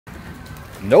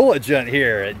NOLA Gent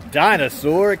here at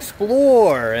Dinosaur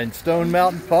Explore in Stone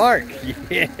Mountain Park.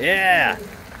 Yeah!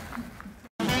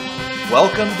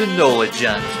 Welcome to NOLA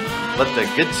Gent. Let the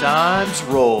good times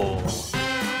roll.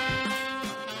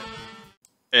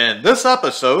 In this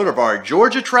episode of our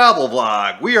Georgia travel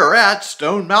vlog, we are at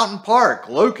Stone Mountain Park,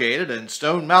 located in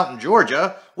Stone Mountain,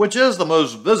 Georgia, which is the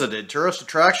most visited tourist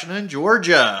attraction in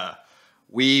Georgia.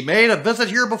 We made a visit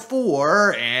here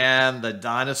before, and the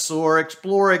Dinosaur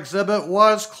Explore exhibit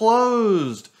was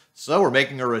closed. So we're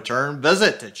making a return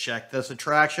visit to check this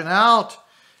attraction out.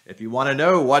 If you want to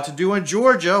know what to do in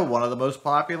Georgia, one of the most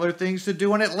popular things to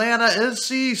do in Atlanta is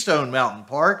see Stone Mountain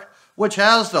Park, which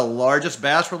has the largest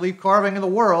bas-relief carving in the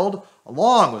world,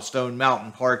 along with Stone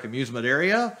Mountain Park amusement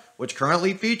area, which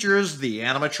currently features the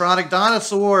Animatronic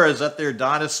Dinosaurs at their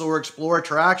Dinosaur Explore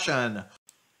attraction,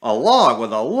 along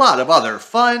with a lot of other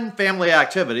fun family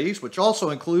activities, which also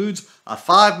includes a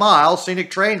 5-mile scenic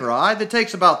train ride that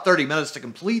takes about 30 minutes to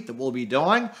complete that we'll be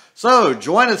doing. So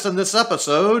join us in this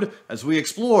episode as we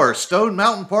explore Stone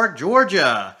Mountain Park,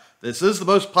 Georgia. This is the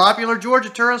most popular Georgia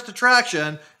tourist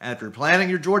attraction, and if you're planning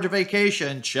your Georgia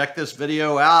vacation, check this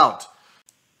video out.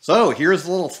 So here's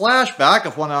a little flashback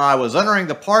of when I was entering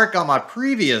the park on my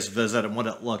previous visit and what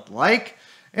it looked like.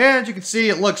 And you can see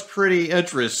it looks pretty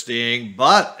interesting,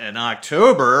 but in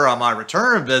October on my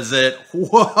return visit,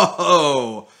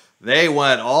 whoa, they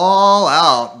went all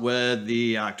out with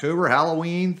the October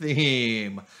Halloween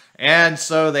theme. And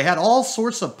so they had all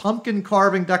sorts of pumpkin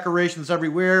carving decorations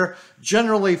everywhere,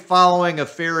 generally following a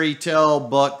fairy tale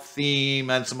book theme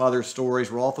and some other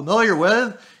stories we're all familiar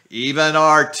with. Even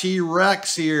our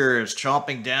T-Rex here is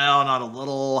chomping down on a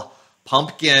little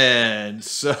pumpkin.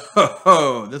 So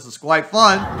this is quite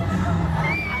fun.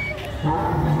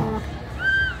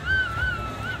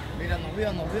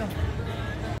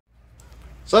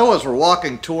 So as we're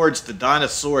walking towards the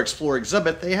Dinosaur Explore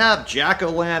exhibit, they have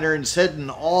jack-o'-lanterns hidden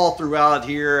all throughout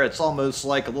here. It's almost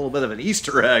like a little bit of an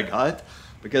Easter egg hunt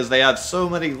because they have so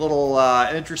many little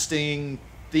interesting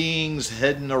things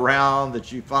hidden around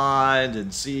that you find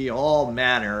and see all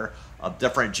manner of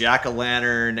different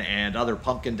jack-o'-lantern and other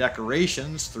pumpkin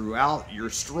decorations throughout your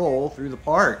stroll through the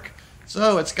park.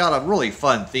 So it's got a really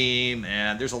fun theme,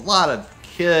 and there's a lot of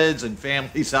kids and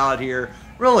families out here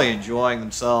really enjoying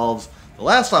themselves. The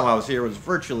last time I was here was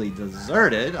virtually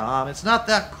deserted. It's not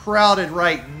that crowded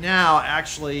right now,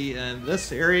 actually, in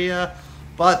this area,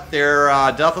 but there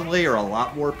definitely are a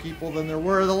lot more people than there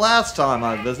were the last time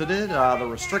I visited. The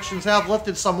restrictions have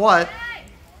lifted somewhat.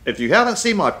 If you haven't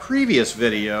seen my previous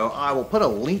video, I will put a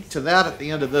link to that at the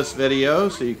end of this video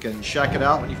so you can check it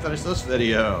out when you finish this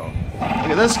video. Look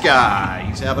at this guy.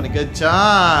 He's having a good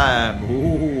time.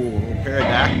 Ooh, a little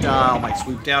pterodactyl might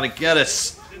swoop down and get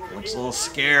us. Looks a little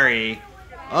scary.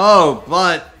 Oh,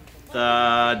 but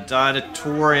the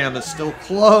Dinotorium is still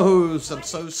closed. I'm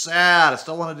so sad. I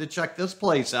still wanted to check this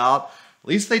place out. At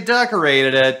least they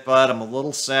decorated it, but I'm a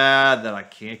little sad that I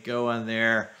can't go in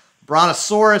there.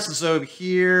 Brontosaurus is over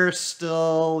here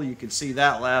still. You could see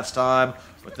that last time.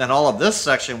 But then all of this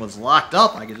section was locked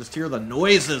up. I could just hear the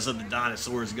noises of the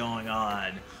dinosaurs going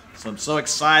on. So I'm so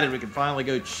excited we can finally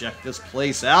go check this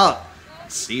place out and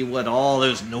see what all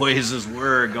those noises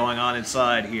were going on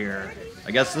inside here.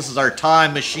 I guess this is our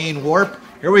time machine warp.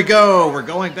 Here we go. We're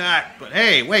going back. But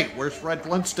hey, wait, where's Fred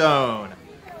Flintstone?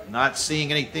 Not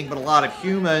seeing anything but a lot of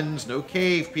humans. No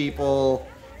cave people.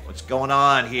 What's going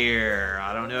on here?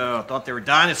 I don't know. I thought there were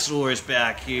dinosaurs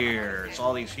back here. It's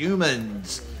all these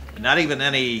humans. And not even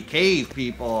any cave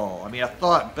people. I mean, I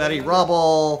thought Betty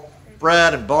Rubble,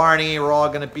 Fred, and Barney were all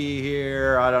going to be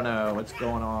here. I don't know. What's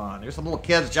going on? There's some little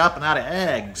kids jumping out of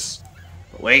eggs.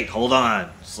 But wait, hold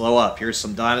on. Slow up. Here's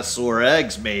some dinosaur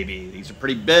eggs, maybe. These are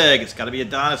pretty big. It's got to be a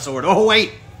dinosaur. Oh,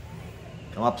 wait.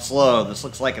 Come up slow. This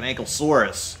looks like an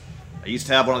Ankylosaurus. I used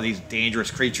to have one of these dangerous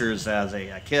creatures as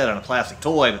a kid on a plastic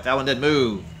toy, but that one didn't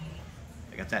move.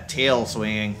 They got that tail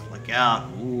swinging. Look out.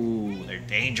 Ooh, they're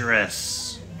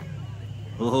dangerous.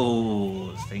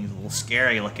 Ooh, this thing's a little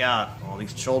scary. Look out. All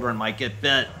these children might get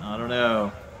bit. I don't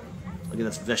know. Look at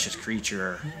this vicious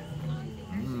creature.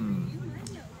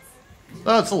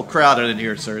 So it's a little crowded in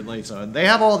here, certainly. So they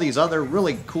have all these other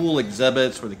really cool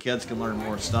exhibits where the kids can learn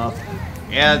more stuff.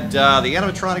 And the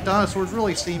animatronic dinosaurs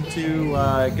really seem to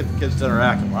get the kids to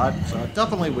interact a lot. So I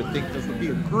definitely would think this would be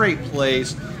a great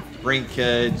place to bring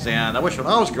kids. And I wish when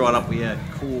I was growing up we had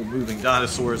cool moving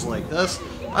dinosaurs like this.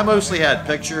 I mostly had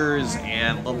pictures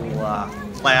and little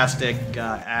plastic,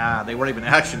 they weren't even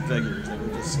action figures, they were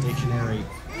just stationary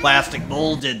plastic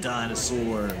molded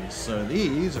dinosaurs. So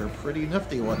these are pretty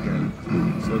nifty looking.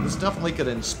 So this definitely could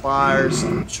inspire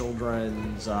some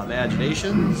children's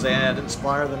imaginations and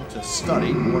inspire them to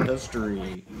study more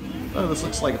history. Oh, this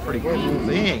looks like a pretty cool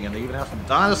thing, and they even have some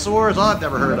dinosaurs I've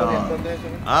never heard of.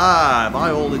 In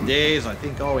my olden days, I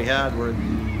think all we had were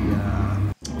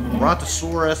the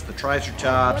Brontosaurus, the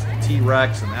Triceratops, the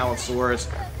T-Rex, and Allosaurus.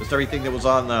 Just everything that was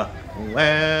on the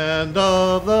Land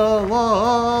of the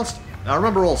Lost. Now, I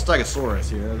remember old Stegosaurus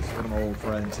here. This is one of my old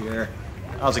friends here.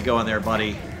 How's it going there,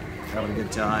 buddy? Having a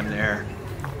good time there.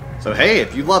 So, hey,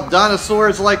 if you love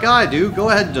dinosaurs like I do, go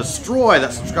ahead and destroy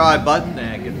that subscribe button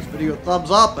and give this video a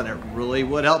thumbs up, and it really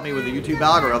would help me with the YouTube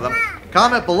algorithm.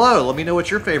 Comment below. Let me know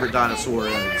what your favorite dinosaur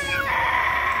is.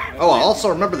 Oh, I also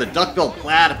remember the duck-billed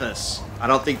platypus. I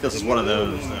don't think this is one of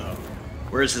those, though.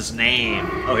 Where's his name?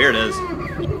 Oh, here it is.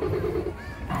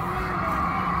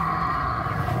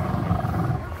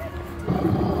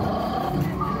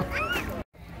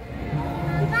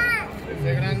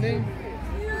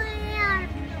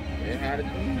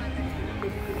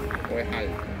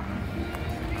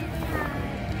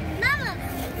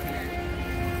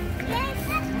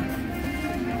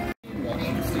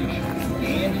 Washing stations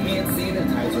and hand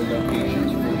sanitizer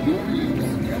locations for your use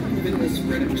to prevent the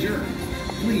spread of germs.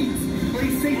 Please play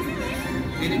safely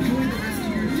and enjoy the rest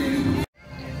of your day.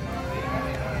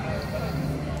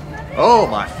 Oh,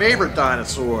 my favorite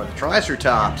dinosaur, the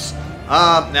Triceratops.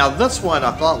 Now this one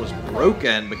I thought was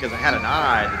broken because it had an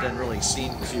eye that didn't really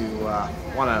seem to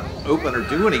want to open or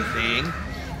do anything.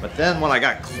 But then when I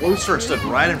got closer and stood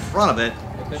right in front of it,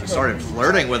 she started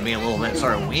flirting with me a little bit,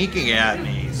 started winking at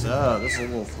me. So this is a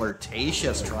little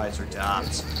flirtatious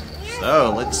Triceratops.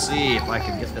 So let's see if I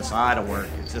can get this eye to work.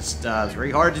 It's just it's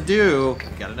very hard to do.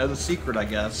 Gotta know the secret, I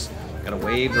guess. Gotta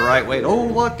wave the right way. Oh,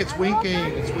 look, it's winking.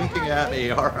 It's winking at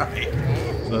me. All right.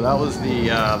 So that was the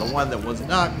one that was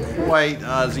not quite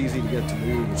as easy to get to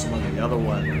move as some of the other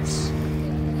ones.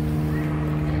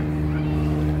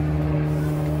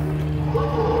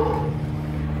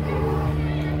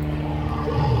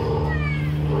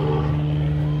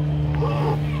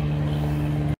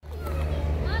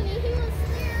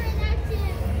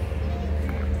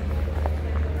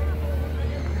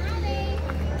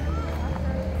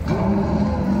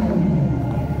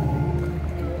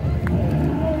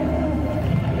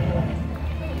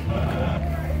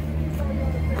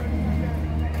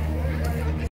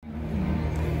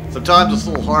 Sometimes it's a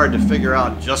little hard to figure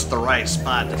out just the right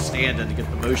spot to stand in to get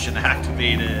the motion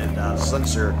activated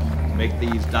sensor to make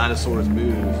these dinosaurs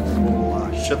move. It's a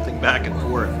little shifting back and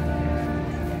forth.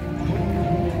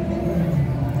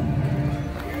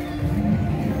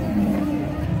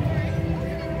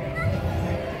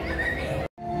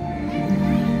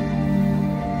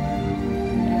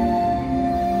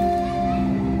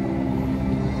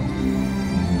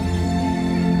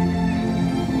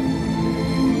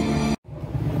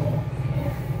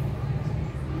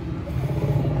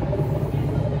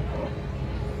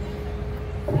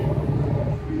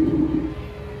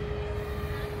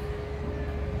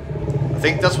 I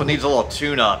think this one needs a little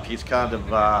tune-up. He's kind of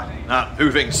not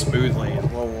moving smoothly. A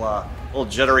little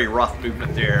jittery, rough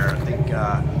movement there. I think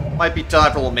might be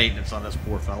time for a little maintenance on this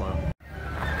poor fellow.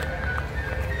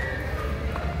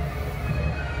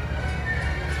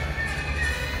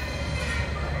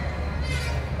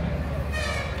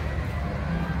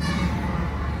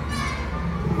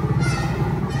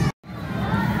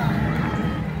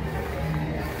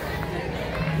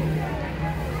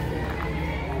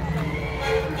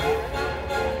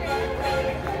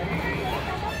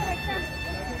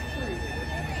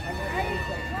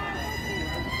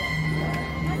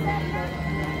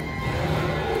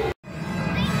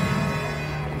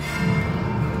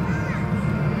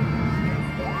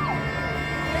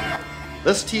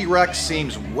 This T-Rex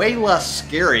seems way less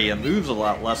scary and moves a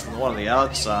lot less than the one on the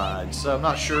outside, so I'm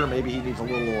not sure, maybe he needs a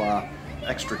little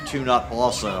extra tune-up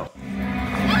also.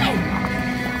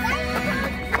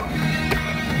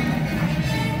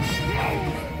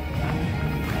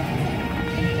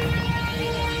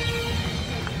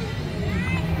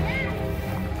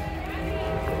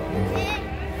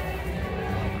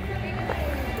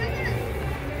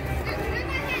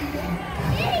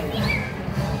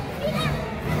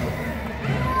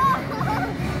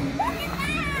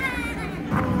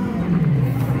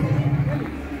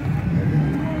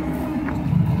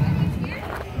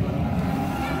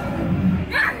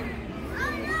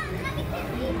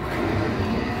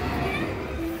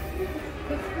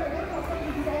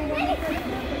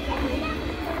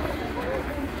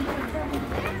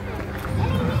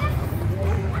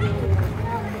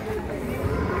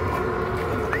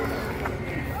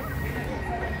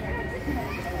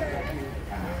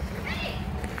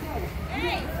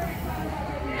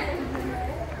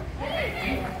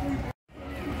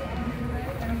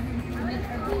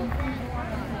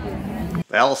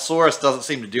 The Allosaurus doesn't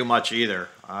seem to do much either.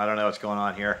 I don't know what's going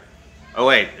on here. Oh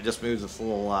wait, it just moves its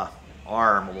little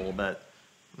arm a little bit.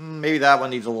 Maybe that one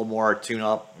needs a little more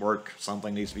tune-up work.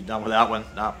 Something needs to be done with that one.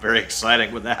 Not very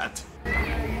exciting with that.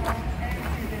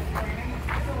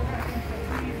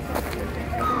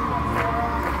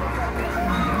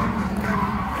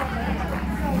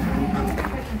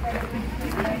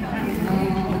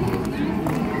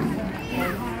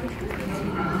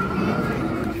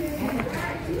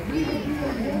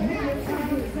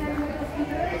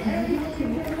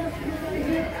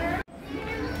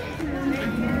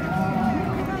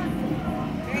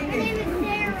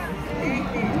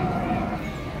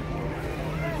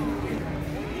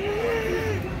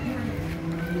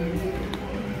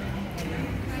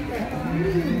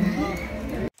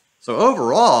 So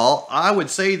overall, I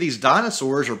would say these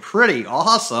dinosaurs are pretty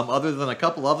awesome, other than a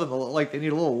couple of them that look like they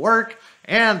need a little work.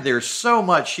 And there's so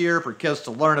much here for kids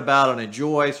to learn about and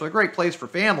enjoy, so a great place for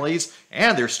families,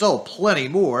 and there's still plenty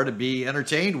more to be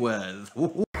entertained with.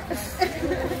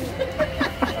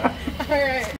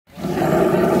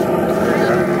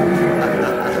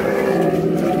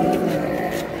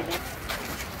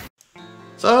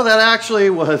 So that actually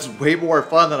was way more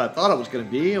fun than I thought it was going to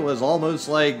be. It was almost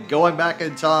like going back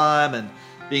in time and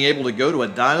being able to go to a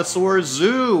dinosaur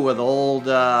zoo with old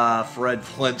Fred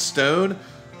Flintstone.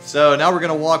 So now we're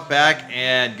going to walk back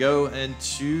and go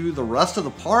into the rest of the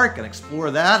park and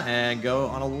explore that and go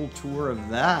on a little tour of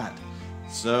that.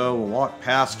 So we'll walk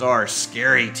past our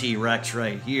scary T-Rex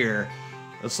right here.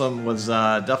 This one was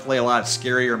definitely a lot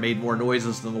scarier, made more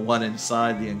noises than the one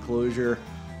inside the enclosure.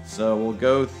 So we'll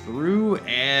go through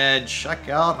and check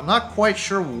out. I'm not quite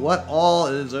sure what all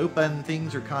is open.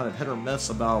 Things are kind of hit or miss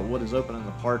about what is open in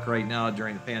the park right now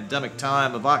during the pandemic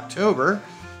time of October.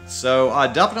 So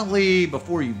definitely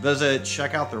before you visit,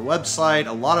 check out their website.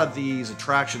 A lot of these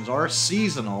attractions are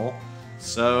seasonal.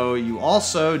 So you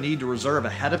also need to reserve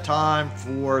ahead of time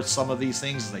for some of these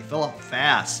things as they fill up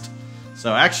fast.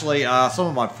 So actually some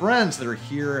of my friends that are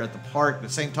here at the park at the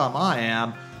same time I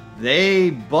am, they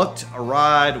booked a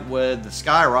ride with the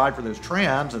Sky Ride for those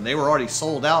trams, and they were already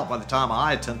sold out by the time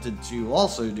I attempted to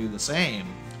also do the same.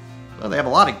 So they have a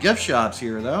lot of gift shops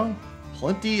here, though.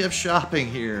 Plenty of shopping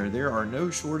here. There are no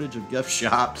shortage of gift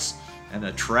shops and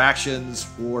attractions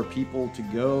for people to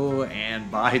go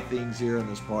and buy things here in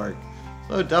this park.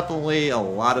 So definitely a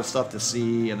lot of stuff to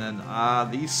see. And then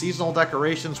these seasonal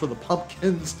decorations with the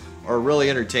pumpkins are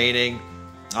really entertaining.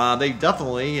 They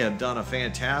definitely have done a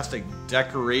fantastic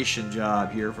decoration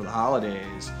job here for the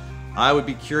holidays. I would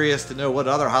be curious to know what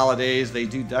other holidays they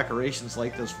do decorations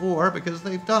like this for, because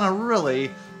they've done a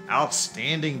really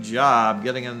outstanding job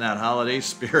getting in that holiday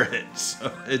spirit.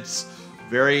 So it's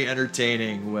very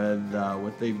entertaining with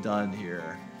what they've done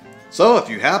here. So if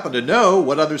you happen to know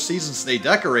what other seasons they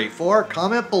decorate for,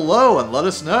 comment below and let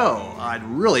us know. I'd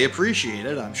really appreciate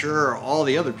it. I'm sure all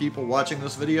the other people watching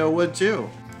this video would too.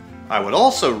 I would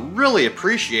also really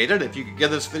appreciate it if you could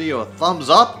give this video a thumbs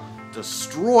up,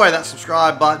 destroy that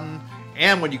subscribe button,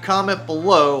 and when you comment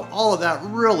below, all of that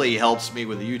really helps me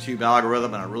with the YouTube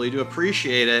algorithm, and I really do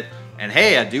appreciate it. And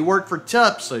hey, I do work for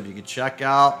tips, so if you could check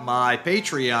out my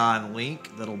Patreon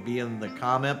link that'll be in the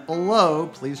comment below,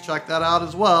 please check that out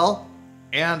as well.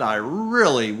 And I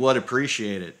really would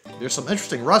appreciate it. There's some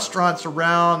interesting restaurants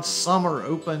around, some are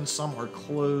open, some are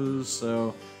closed,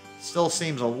 so still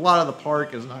seems a lot of the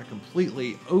park is not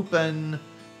completely open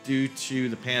due to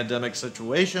the pandemic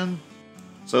situation.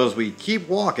 So as we keep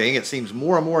walking, it seems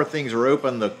more and more things are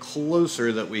open the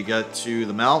closer that we get to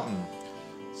the mountain.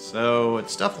 So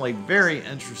it's definitely very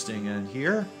interesting in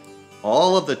here.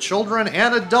 All of the children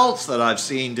and adults that I've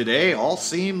seen today all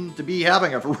seem to be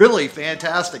having a really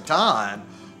fantastic time.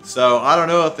 So I don't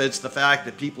know if it's the fact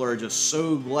that people are just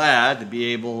so glad to be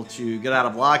able to get out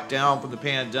of lockdown from the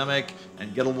pandemic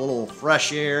and get a little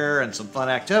fresh air and some fun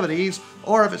activities,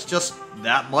 or if it's just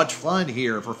that much fun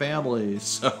here for families.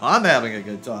 So I'm having a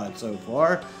good time so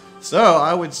far. So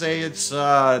I would say it's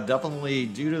definitely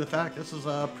due to the fact this is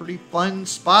a pretty fun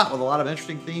spot with a lot of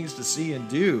interesting things to see and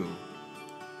do.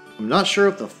 I'm not sure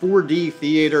if the 4D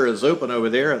theater is open over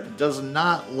there. It does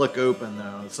not look open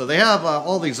though. So they have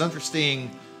all these interesting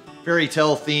fairy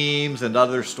tale themes and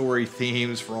other story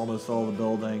themes for almost all the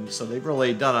buildings. So they've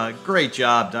really done a great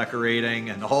job decorating,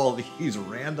 and all these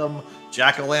random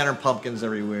jack-o'-lantern pumpkins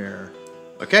everywhere.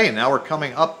 Okay, now we're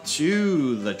coming up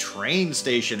to the train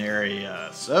station area.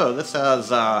 So this has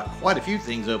quite a few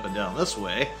things open down this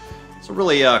way. It's a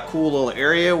really cool little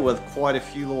area with quite a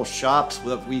few little shops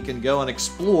that we can go and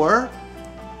explore.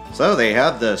 So they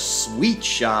have the sweet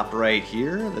shop right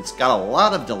here that's got a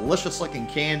lot of delicious looking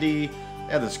candy.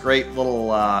 They have this great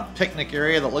little picnic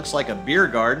area that looks like a beer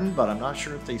garden, but I'm not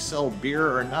sure if they sell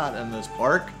beer or not in this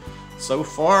park. So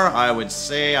far, I would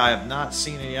say I have not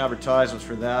seen any advertisements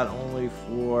for that, only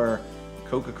for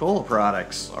Coca-Cola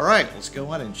products. All right, let's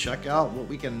go in and check out what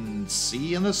we can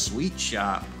see in the sweet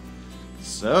shop.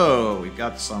 So, we've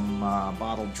got some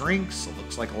bottled drinks. It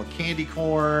looks like a little candy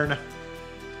corn.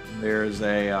 There's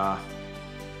a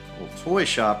little toy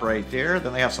shop right there.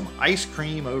 Then they have some ice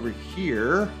cream over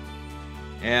here.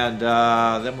 And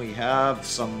then we have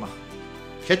some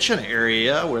kitchen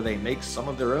area where they make some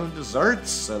of their own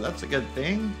desserts. So that's a good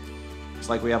thing. Looks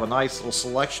like we have a nice little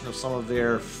selection of some of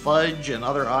their fudge and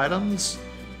other items.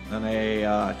 And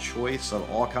a choice of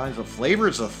all kinds of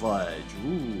flavors of fudge.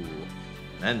 Ooh.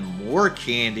 And more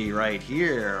candy right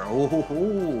here.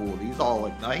 Oh, these all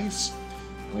look nice.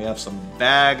 We have some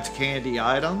bagged candy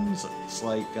items. It's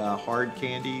like hard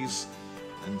candies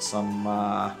and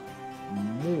some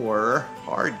more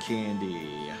hard candy.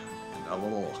 And a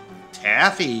little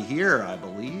taffy here, I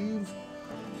believe.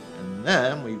 And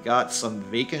then we've got some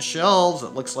vacant shelves.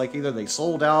 It looks like either they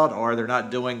sold out or they're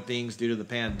not doing things due to the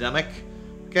pandemic.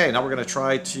 Okay, now we're going to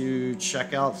try to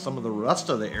check out some of the rest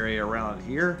of the area around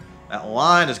here. That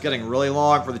line is getting really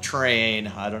long for the train.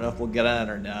 I don't know if we'll get in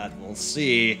or not. We'll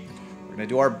see. We're going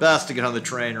to do our best to get on the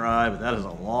train ride, but that is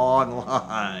a long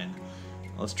line.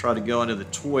 Let's try to go into the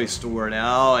toy store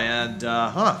now, and,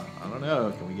 I don't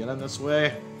know. Can we get in this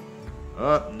way?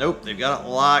 Nope, they've got it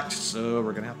locked, so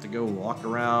we're going to have to go walk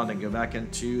around and go back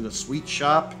into the sweet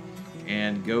shop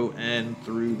and go in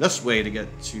through this way to get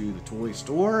to the toy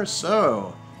store.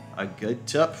 So, a good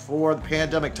tip for the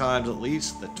pandemic times at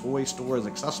least, the toy store is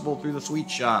accessible through the sweet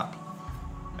shop.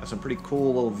 Got some pretty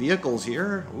cool little vehicles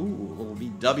here. Ooh, little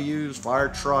VWs, fire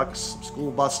trucks, some school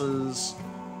buses.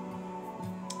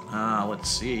 Let's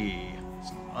see,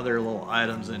 some other little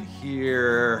items in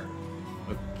here.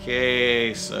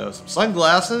 Okay, so some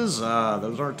sunglasses.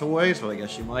 Those aren't toys, but I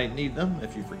guess you might need them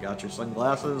if you forgot your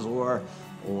sunglasses or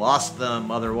lost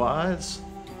them otherwise.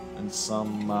 And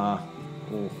some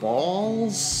little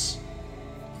balls.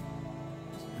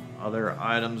 Other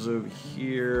items over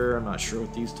here. I'm not sure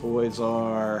what these toys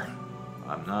are.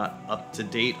 I'm not up to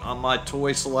date on my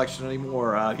toy selection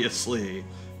anymore, obviously.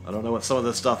 I don't know what some of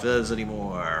this stuff is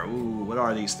anymore. Ooh, what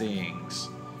are these things?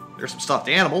 There's some stuffed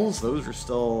animals. Those are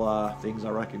still things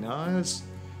I recognize.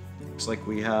 Looks like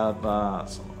we have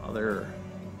some other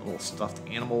little stuffed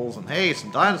animals. And hey,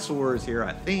 some dinosaurs here,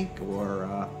 I think.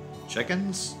 Or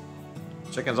chickens.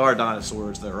 Chickens are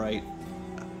dinosaurs, though, right?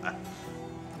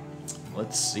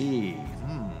 Let's see.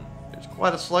 There's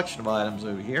quite a selection of items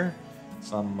over here.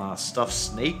 Some stuffed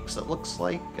snakes, it looks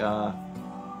like.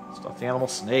 Stuffed animal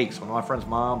snakes. One of my friend's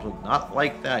moms would not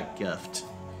like that gift.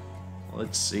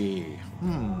 Let's see.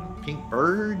 Pink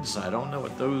birds. I don't know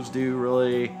what those do,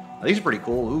 really. These are pretty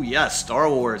cool. Ooh, yes, Star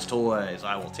Wars toys.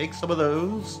 I will take some of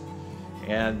those.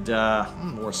 And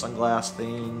more sunglass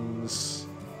things.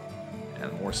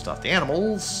 And more stuffed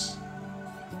animals.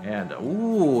 And,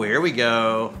 ooh, here we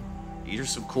go. These are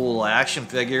some cool action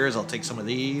figures. I'll take some of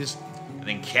these. And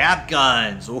then cap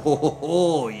guns.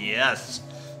 Oh, yes.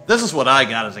 This is what I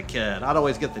got as a kid. I'd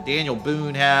always get the Daniel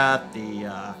Boone hat,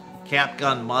 the cap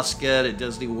gun musket at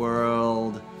Disney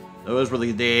World. Those were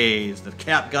the days. The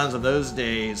cap guns of those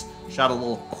days shot a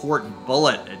little quart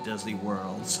bullet at Disney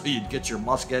World. So you'd get your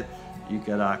musket. You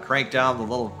could crank down the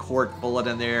little quart bullet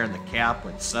in there, and the cap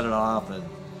would set it off and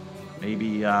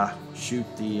maybe shoot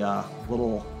the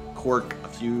little cork a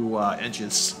few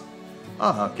inches.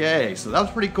 Oh, okay, so that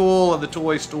was pretty cool in the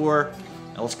toy store.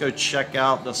 Now let's go check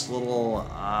out this little,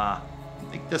 I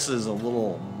think this is a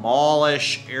little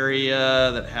mallish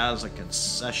area that has a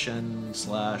concession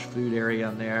slash food area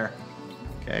in there.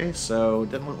 Okay, so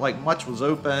didn't look like much was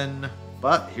open,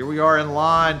 but here we are in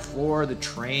line for the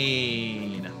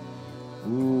train.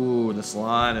 Ooh, this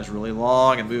line is really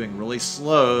long and moving really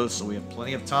slow, so we have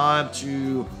plenty of time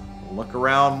to look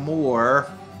around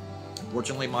more.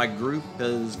 Fortunately, my group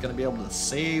is going to be able to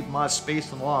save my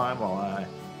space in line while I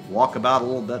walk about a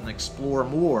little bit and explore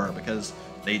more, because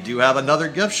they do have another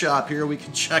gift shop here we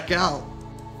can check out.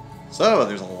 So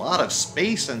there's a lot of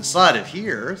space inside of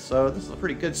here, so this is a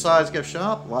pretty good sized gift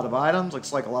shop. A lot of items,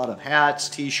 looks like a lot of hats,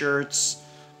 t-shirts,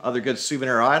 other good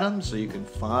souvenir items, so you can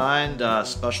find a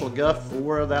special gift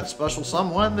for that special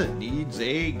someone that needs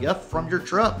a gift from your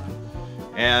trip.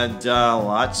 And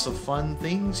lots of fun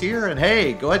things here. And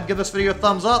hey, go ahead and give this video a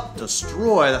thumbs up,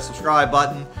 destroy that subscribe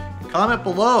button, and comment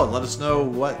below and let us know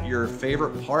what your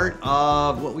favorite part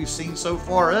of what we've seen so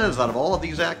far is out of all of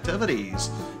these activities.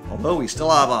 Although we still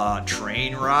have a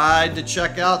train ride to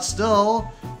check out still.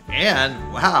 And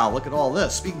wow, look at all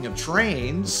this. Speaking of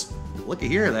trains, Look at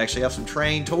here, they actually have some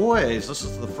train toys. This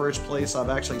is the first place I've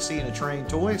actually seen a train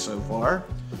toy so far.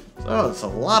 So it's a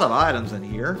lot of items in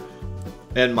here.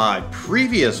 In my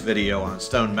previous video on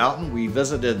Stone Mountain, we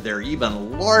visited their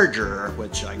even larger,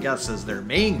 which I guess is their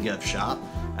main gift shop.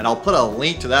 And I'll put a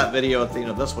link to that video at the end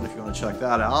of this one if you want to check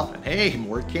that out. And hey,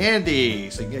 more candy.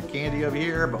 So you can get candy over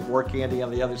here, but more candy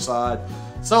on the other side.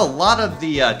 So a lot of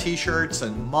the t-shirts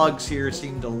and mugs here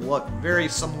seem to look very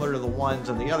similar to the ones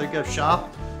in the other gift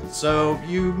shop. So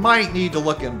you might need to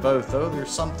look in both, though.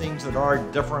 There's some things that are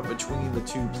different between the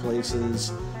two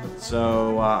places.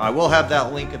 So I will have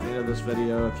that link at the end of this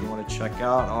video if you want to check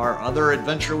out our other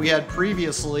adventure we had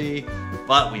previously.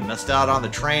 But we missed out on the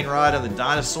train ride on the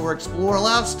Dinosaur Explorer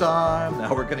last time.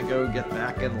 Now we're going to go get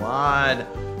back in line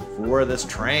for this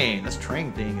train. This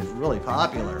train thing is really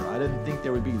popular. I didn't think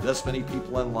there would be this many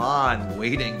people in line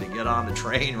waiting to get on the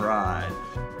train ride.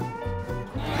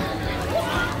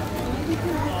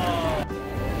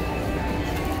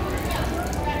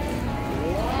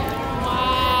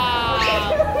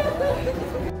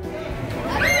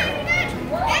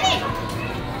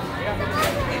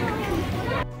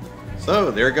 So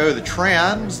there go the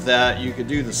trams that you could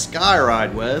do the sky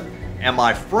ride with, and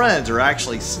my friends are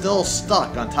actually still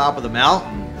stuck on top of the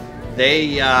mountain.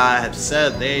 They have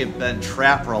said they've been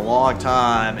trapped for a long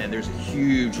time and there's a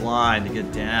huge line to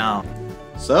get down.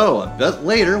 So a bit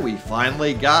later we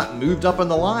finally got moved up in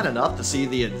the line enough to see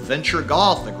the Adventure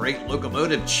Golf, the great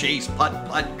locomotive chase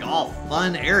putt-putt golf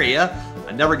fun area.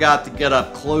 I never got to get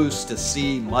up close to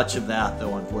see much of that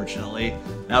though, unfortunately.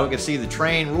 Now we can see the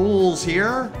train rules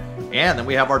here. And then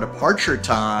we have our departure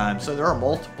time. So there are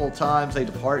multiple times they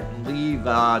depart and leave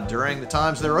during the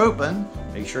times they're open.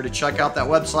 Make sure to check out that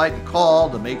website and call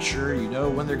to make sure you know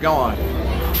when they're going.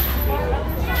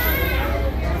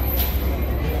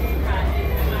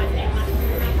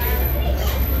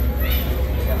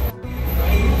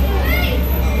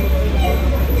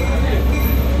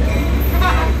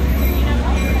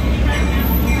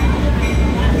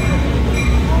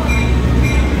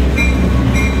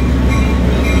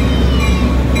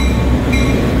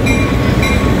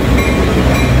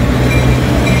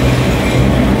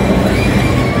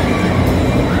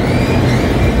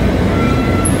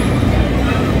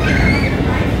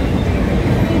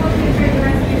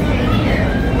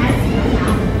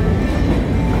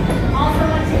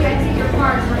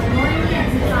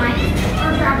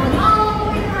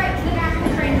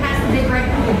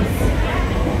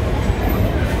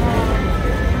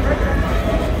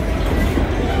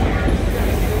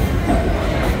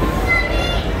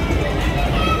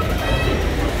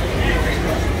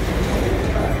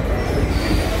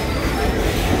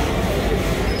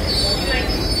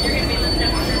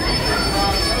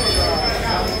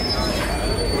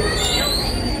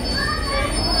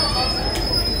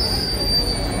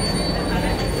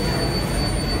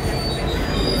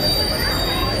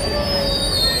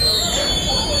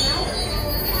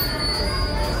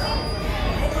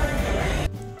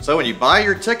 So when you buy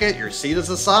your ticket, your seat is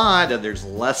assigned and there's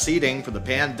less seating for the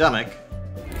pandemic.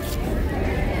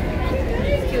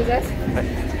 Excuse us.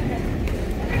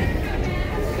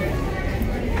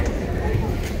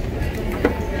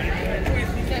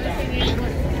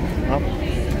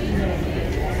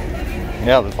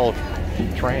 Yeah, this whole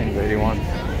train's 81.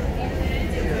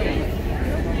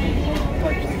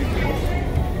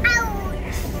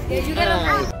 Did you get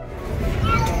a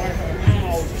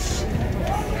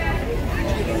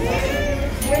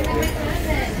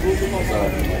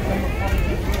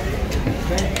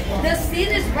The seat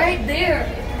is right there.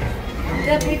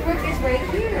 The paperwork is right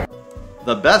here.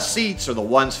 The best seats are the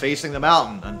ones facing the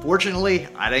mountain. Unfortunately,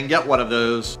 I didn't get one of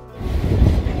those.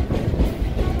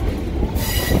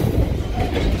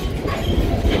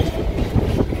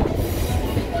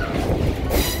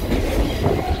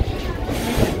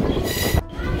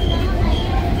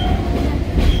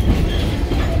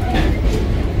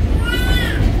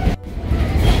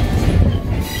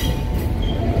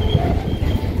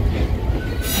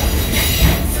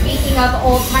 Of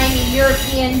old-timey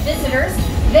European visitors,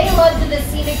 they loved the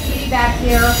scenic beauty back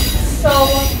here so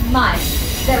much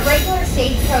that regular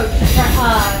stagecoach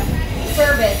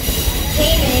service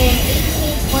came in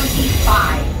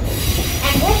 1825.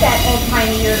 And with that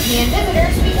old-timey European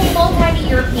visitors became old-timey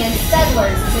European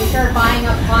settlers as they started buying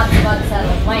up plots of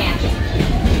unsettled land.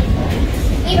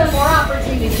 Even more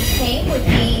opportunities came with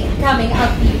the coming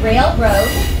of the railroad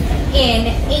in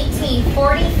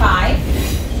 1845.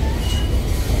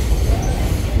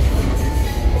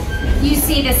 You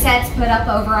see the sets put up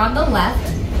over on the left.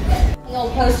 The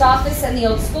old post office and the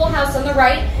old schoolhouse on the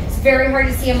right. It's very hard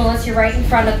to see them unless you're right in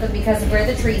front of them because of where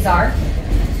the trees are.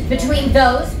 Between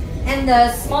those, and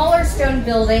the smaller stone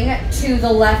building to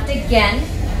the left again.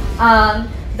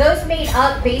 Those made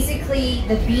up basically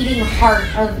the beating heart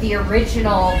of the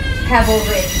original Pebble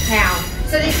Ridge town.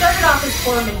 So they started off as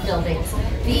foreman buildings.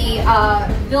 The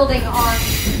building on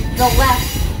the left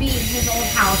being his old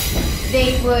house.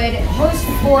 They would host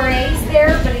forays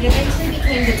there, but it eventually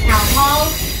became the town hall,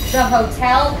 the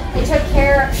hotel. They took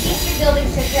care, these two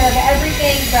buildings took care of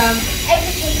everything from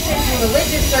education to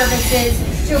religious services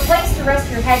to a place to rest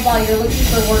your head while you're looking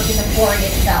for work in the quarry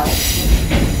itself.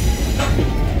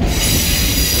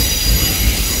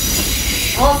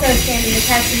 Also standing the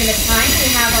testament of time,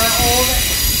 we have our old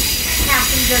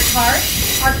passenger cars.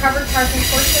 Our covered cars,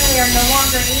 unfortunately, are no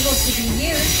longer able to be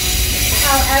used.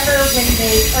 However, when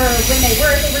they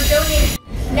were donated.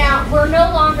 Now, we're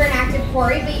no longer an active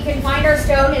quarry, but you can find our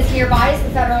stone as nearby as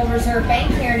the Federal Reserve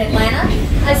Bank here in Atlanta,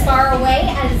 as far away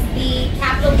as the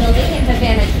Capitol building in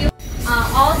Havana, Cuba.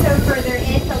 Also further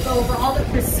in, they'll go over all the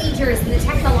procedures and the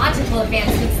technological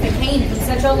advancements that came from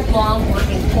such a long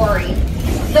working quarry.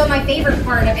 Though my favorite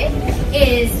part of it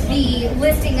is the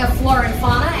listing of flora and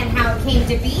fauna and how it came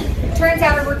to be. Turns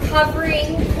out a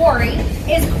recovering quarry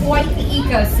is quite the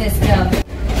ecosystem.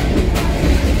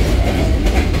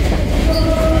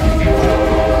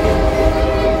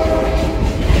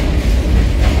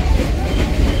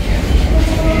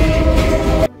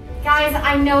 Guys,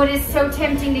 I know it is so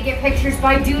tempting to get pictures, but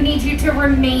I do need you to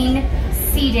remain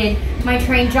seated. My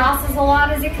train jostles a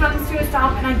lot as it comes to a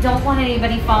stop, and I don't want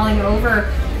anybody falling over.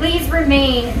 Please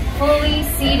remain fully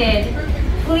seated.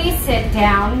 Please sit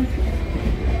down.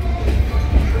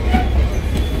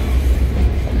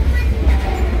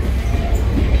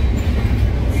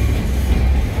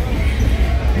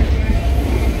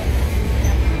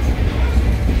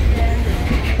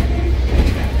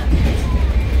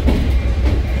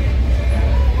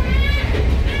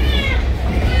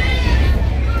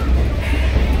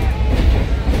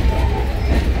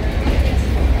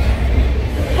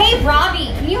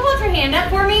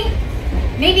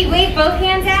 Maybe wave both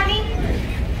hands at me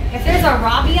if there's a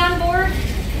Robbie on board.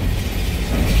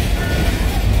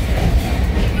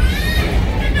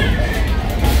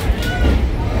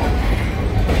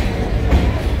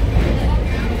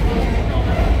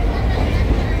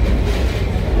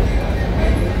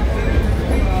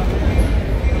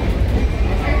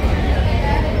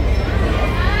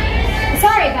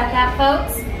 Sorry about that,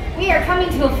 folks. We are coming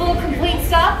to a full, complete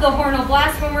stop. The horn will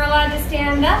blast when we're allowed to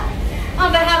stand up. On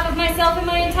behalf of myself and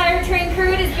my entire train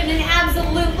crew, it has been an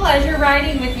absolute pleasure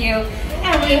riding with you.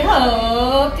 And we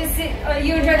hope to see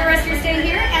you enjoy the rest of your stay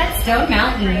here at Stone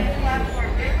Mountain. The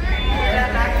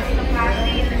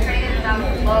train is now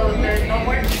closed. There's no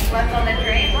more seats left on the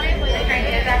train. The train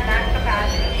is at max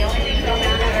capacity. The only thing open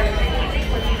for the rest of the evening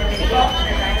would be the mini golf and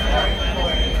the Dinosaur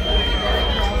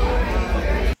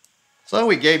Explore. So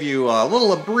we gave you a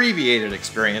little abbreviated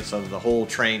experience of the whole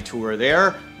train tour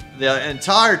there. The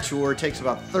entire tour takes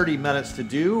about 30 minutes to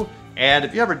do, and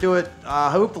if you ever do it,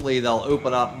 hopefully they'll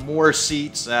open up more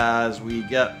seats as we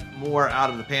get more out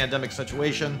of the pandemic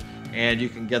situation, and you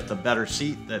can get the better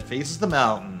seat that faces the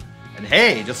mountain. And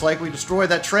hey, just like we destroyed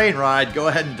that train ride, go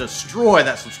ahead and destroy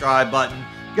that subscribe button,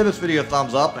 give this video a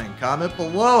thumbs up, and comment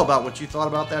below about what you thought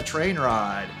about that train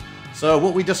ride. So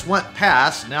what we just went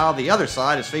past, now the other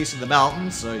side is facing the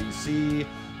mountain, so you see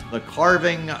the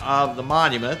carving of the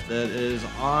monument that is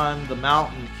on the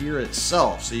mountain here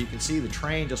itself. So you can see the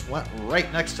train just went right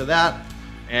next to that,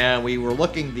 and we were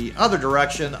looking the other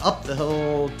direction up the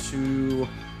hill to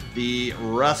the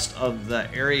rest of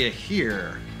the area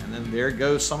here. And then there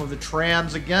goes some of the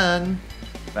trams again,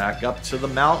 back up to the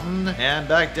mountain and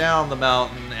back down the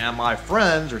mountain. And my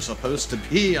friends are supposed to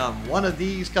be on one of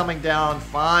these coming down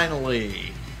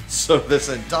finally. So this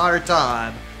entire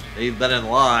time, they've been in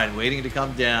line waiting to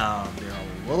come down. They're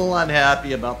a little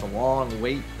unhappy about the long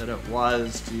wait that it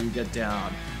was to get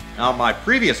down. Now, in my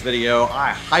previous video,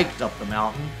 I hiked up the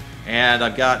mountain, and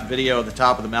I've got video of the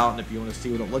top of the mountain if you want to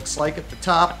see what it looks like at the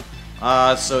top.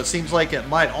 So it seems like it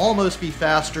might almost be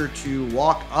faster to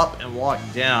walk up and walk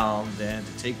down than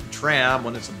to take the tram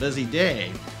when it's a busy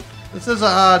day. This is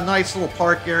a nice little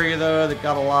park area, though. They've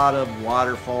got a lot of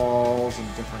waterfalls and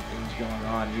different things going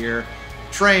on here.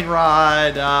 Train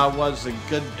ride was a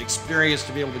good experience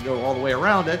to be able to go all the way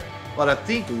around it, but I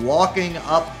think walking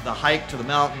up the hike to the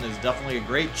mountain is definitely a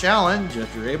great challenge.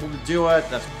 If you're able to do it,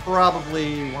 that's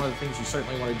probably one of the things you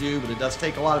certainly want to do, but it does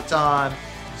take a lot of time,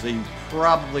 so you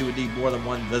probably would need more than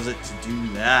one visit to do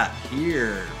that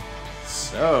here.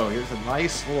 So here's a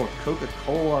nice little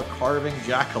Coca-Cola carving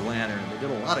jack-o'-lantern. They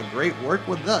did a lot of great work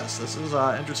with this. This is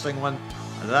an interesting one.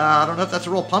 I don't know if that's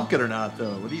a real pumpkin or not,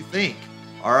 though. What do you think?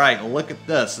 Alright, look at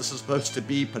this. This is supposed to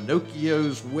be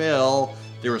Pinocchio's will.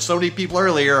 There were so many people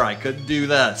earlier, I couldn't do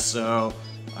this. So,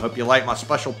 I hope you like my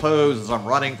special pose as I'm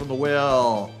running from the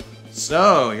wheel.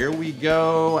 So, here we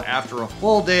go after a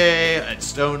full day at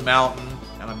Stone Mountain.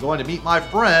 And I'm going to meet my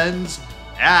friends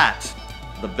at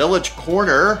the Village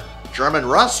Corner German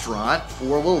restaurant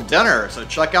for a little dinner. So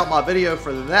check out my video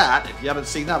for that. If you haven't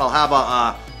seen that, I'll have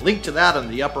a link to that in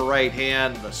the upper right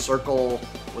hand, the circle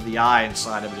with the eye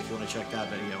inside of it if you want to check that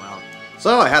video out.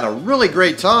 So I had a really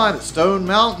great time at Stone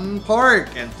Mountain Park,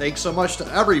 and thanks so much to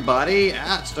everybody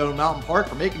at Stone Mountain Park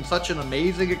for making such an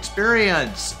amazing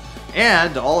experience.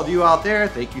 And to all of you out there,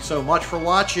 thank you so much for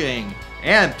watching.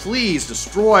 And please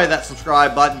destroy that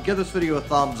subscribe button, give this video a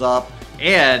thumbs up,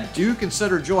 and do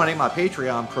consider joining my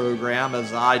Patreon program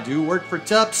as I do work for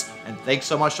tips. And thanks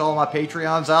so much to all my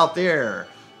Patreons out there.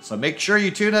 So make sure you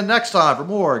tune in next time for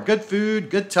more good food,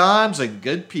 good times, and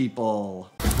good people.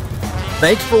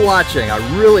 Thanks for watching.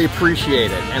 I really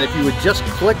appreciate it. And if you would just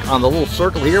click on the little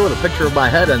circle here with a picture of my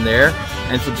head in there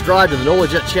and subscribe to the NOLA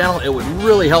Gent channel, it would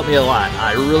really help me a lot.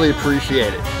 I really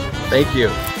appreciate it. Thank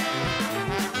you.